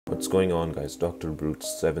What's going on, guys?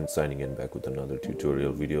 drbrute7 signing in back with another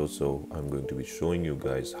tutorial video. So I'm going to be showing you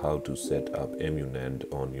guys how to set up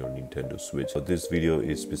Emunand on your Nintendo Switch. So this video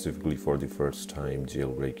is specifically for the first time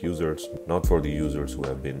jailbreak users, not for the users who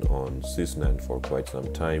have been on Sysnand for quite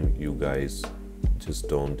some time. You guys just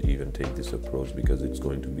don't even take this approach because it's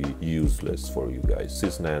going to be useless for you guys.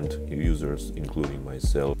 Sysnand users, including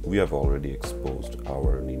myself, we have already exposed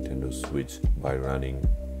our Nintendo Switch by running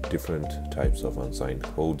different types of unsigned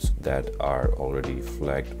codes that are already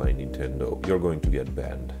flagged by Nintendo. You're going to get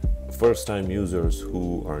banned. First time users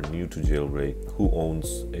who are new to jailbreak, who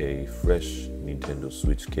owns a fresh Nintendo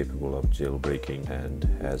Switch capable of jailbreaking and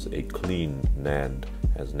has a clean NAND,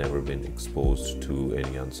 has never been exposed to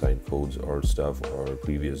any unsigned codes or stuff or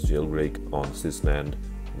previous jailbreak on Sysnand,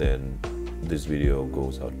 then this video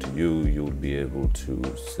goes out to you. You'll be able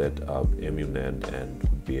to set up Emunand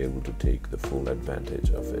and be able to take the full advantage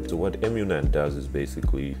of it. So what Emunand does is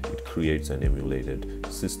basically it creates an emulated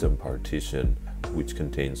system partition which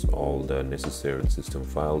contains all the necessary system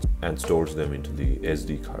files and stores them into the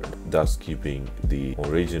SD card, thus keeping the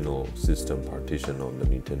original system partition on the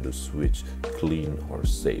Nintendo Switch clean or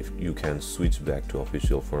safe. You can switch back to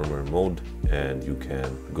official firmware mode and you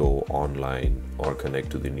can go online or connect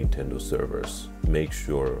to the Nintendo servers. Make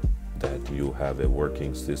sure that you have a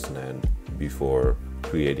working Sysnand before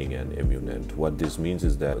creating an Emunand. What this means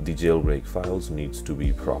is that the jailbreak files needs to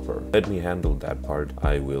be proper. Let me handle that part.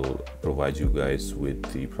 I will provide you guys with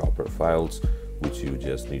the proper files which you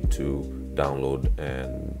just need to download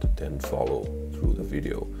and then follow through the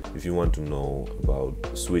video. If you want to know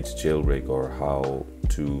about Switch jailbreak or how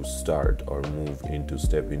to start or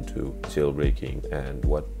step into jailbreaking and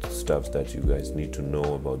what stuff that you guys need to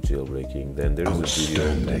know about jailbreaking, then there is a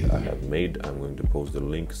video that I have made. I'm going to post the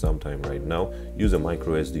link sometime right now. Use a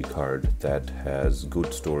micro SD card that has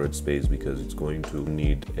good storage space because it's going to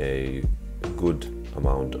need a good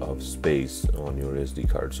amount of space on your SD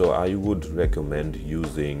card. So I would recommend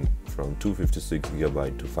using from 256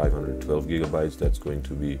 GB to 512 GB. That's going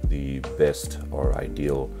to be the best or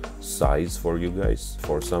ideal size for you guys.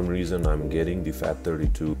 For some reason I'm getting the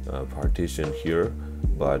FAT32 partition here,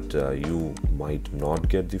 but you might not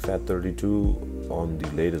get the FAT32 on the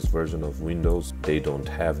latest version of Windows. They don't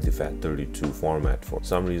have the FAT32 format. For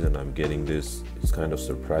some reason I'm getting this. It's kind of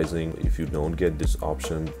surprising. If you don't get this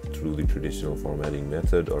option through the traditional formatting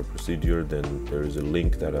method or procedure, then there is a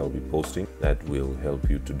link that I'll be posting that will help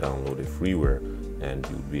you to download a freeware and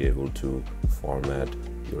you'll be able to format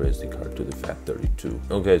your SD card to the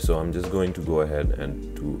FAT32. Okay, so I'm just going to go ahead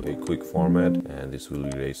and do a quick format and this will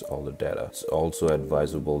erase all the data. It's also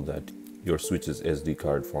advisable that your Switch's SD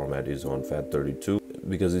card format is on FAT32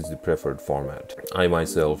 because it's the preferred format. I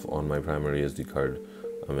myself, on my primary SD card,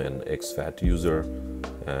 I'm an exFAT user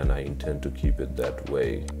and I intend to keep it that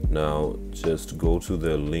way. Now just go to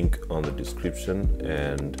the link on the description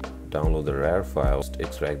and download the RAR files,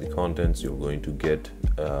 extract the contents. You're going to get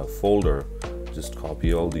a folder. Just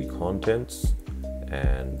copy all the contents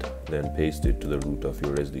and then paste it to the root of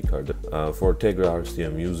your SD card. For TEGRA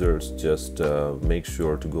RCM users, just make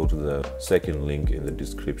sure to go to the second link in the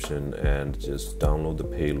description and just download the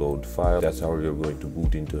payload file. That's how you're going to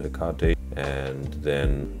boot into Hecate and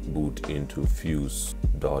then boot into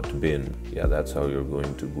fuse.bin. Yeah, that's how you're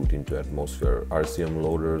going to boot into Atmosphere. RCM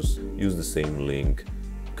loaders, use the same link,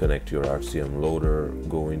 connect your RCM loader,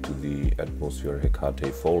 go into the Atmosphere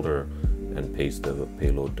Hecate folder and paste the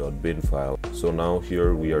payload.bin file. So now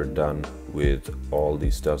here we are done with all the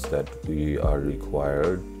stuff that we are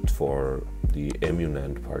required for the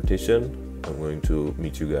Emunand partition. I'm going to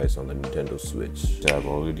meet you guys on the Nintendo Switch. I've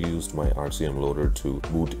already used my RCM loader to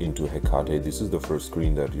boot into Hecate. This is the first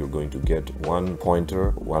screen that you're going to get. One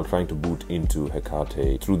pointer while trying to boot into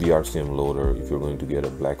Hecate through the RCM loader. If you're going to get a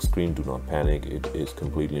black screen, do not panic. It is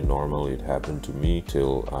completely normal. It happened to me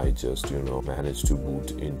till I just, managed to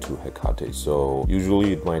boot into Hecate. So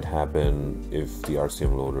usually it might happen if the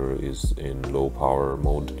RCM loader is in low power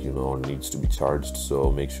mode, or needs to be charged. So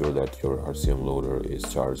make sure that your RCM loader is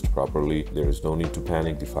charged properly. There is no need to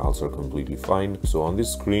panic, the files are completely fine. So on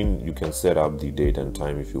this screen you can set up the date and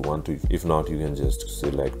time if you want to. If not, you can just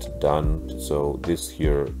select done. So this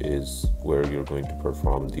here is where you're going to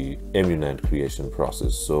perform the Emunand creation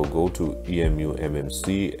process. So go to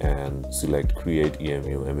emummc and select create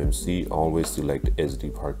emummc. Always select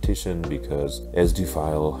SD partition because SD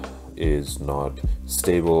file is not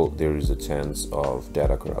stable. There is a chance of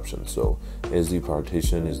data corruption. So SD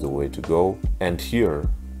partition is the way to go. And here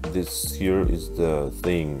this here is the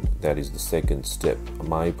thing that is the second step.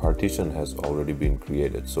 My partition has already been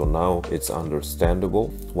created, so now it's understandable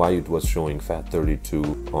why it was showing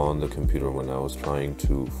FAT32 on the computer when I was trying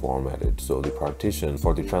to format it. So the partition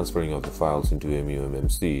for the transferring of the files into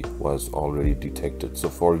emummc was already detected. So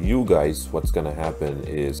for you guys, what's gonna happen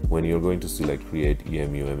is when you're going to select create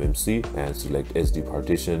emummc and select SD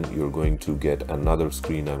partition, you're going to get another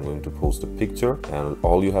screen. I'm going to post a picture, and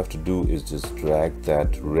all you have to do is just drag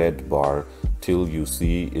that red bar till you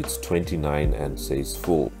see it's 29 and says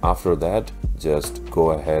full. After that, just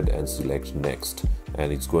go ahead and select next,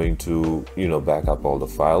 and it's going to, you know, back up all the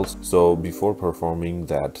files. So before performing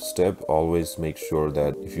that step, always make sure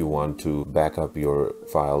that if you want to back up your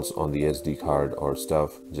files on the SD card or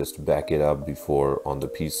stuff, just back it up before on the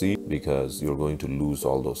PC, because you're going to lose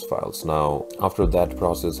all those files. Now after that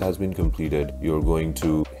process has been completed, you're going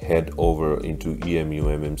to head over into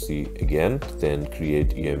emummc again, then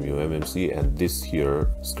create emummc, and this here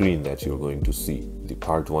screen that you're going to see, the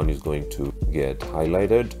part 1 is going to get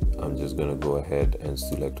highlighted. I'm just gonna go ahead and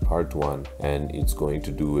select part 1, and it's going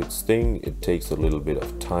to do its thing. It takes a little bit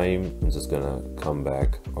of time. I'm just gonna come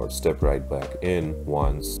back or step right back in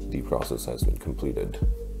once the process has been completed.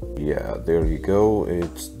 Yeah, there you go,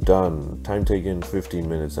 it's done. Time taken 15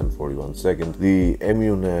 minutes and 41 seconds. The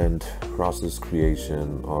Emunand process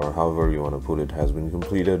creation, or however you want to put it, has been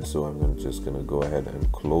completed. So I'm just gonna go ahead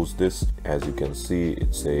and close this. As you can see,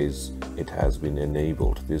 it says it has been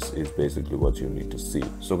enabled. This is basically what you need to see.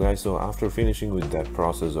 So guys, so after finishing with that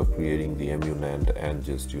process of creating the Emunand and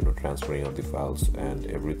just, you know, transferring of the files and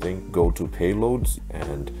everything, go to payloads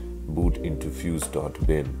and boot into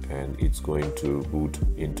fuse.bin, and it's going to boot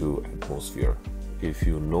into atmosphere. If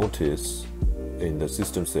you notice in the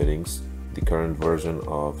system settings, the current version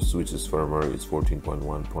of switches firmware is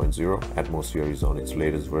 14.1.0. Atmosphere is on its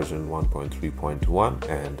latest version 1.3.1,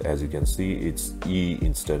 and as you can see, it's E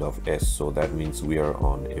instead of S, so that means we are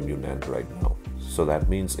on Emunand right now. So that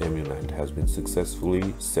means Emunand has been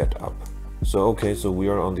successfully set up. So okay, so we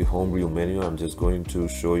are on the homebrew menu. I'm just going to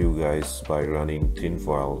show you guys by running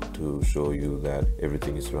tinfoil to show you that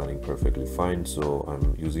everything is running perfectly fine. So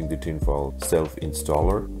I'm using the tinfoil self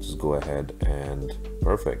installer. Just go ahead and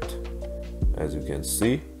perfect. As you can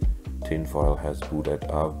see, tinfoil has booted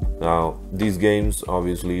up. Now these games,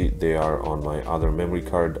 obviously they are on my other memory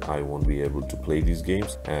card. I won't be able to play these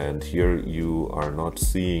games, and here you are not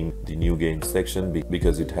seeing the new game section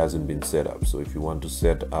because it hasn't been set up. So if you want to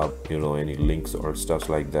set up, you know, any links or stuff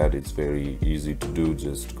like that, it's very easy to do.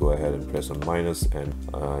 Just go ahead and press on minus, and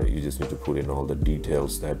you just need to put in all the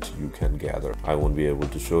details that you can gather. I won't be able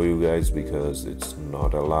to show you guys because it's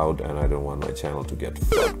not allowed, and I don't want my channel to get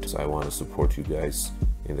fucked. So I want to support you guys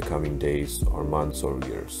in the coming days or months or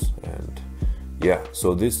years. And yeah,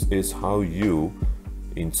 so this is how you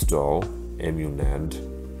install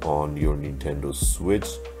Emunand on your Nintendo Switch.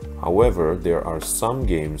 However, there are some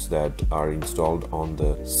games that are installed on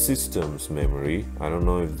the system's memory. I don't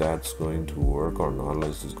know if that's going to work or not.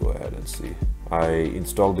 Let's just go ahead and see. I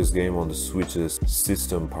installed this game on the Switch's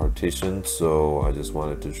system partition, so I just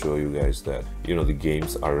wanted to show you guys that, you know, the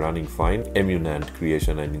games are running fine. Emunand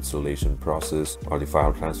creation and installation process, or the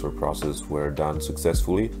file transfer process, were done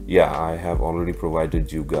successfully. Yeah, I have already provided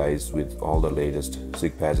you guys with all the latest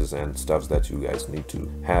SIG patches and stuff that you guys need to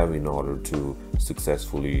have in order to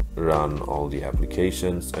successfully run all the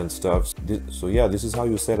applications and stuff. So yeah, this is how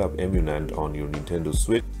you set up Emunand on your Nintendo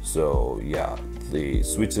Switch. So yeah, the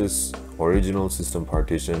Switch's original system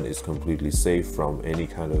partition is completely safe from any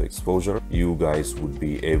kind of exposure. You guys would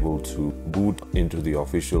be able to boot into the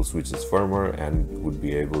official Switch's firmware and would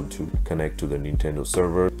be able to connect to the Nintendo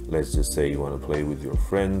server. Let's just say you want to play with your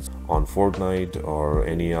friends on Fortnite or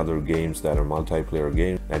any other games that are multiplayer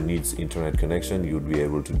games that needs internet connection. You'd be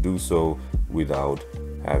able to do so without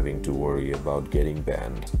having to worry about getting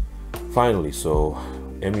banned. Finally, so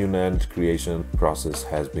Emunand creation process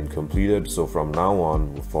has been completed. So from now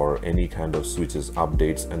on, for any kind of switches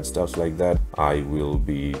updates and stuff like that, I will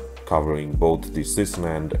be covering both the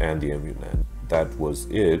SysNAND and the Emunand. That was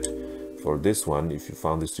it for this one. If you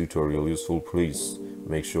found this tutorial useful, please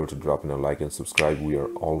make sure to drop in a like and subscribe. We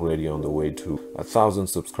are already on the way to 1,000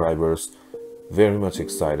 subscribers. Very much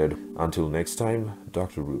excited. Until next time,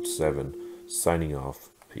 drbrute7 signing off.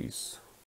 Peace.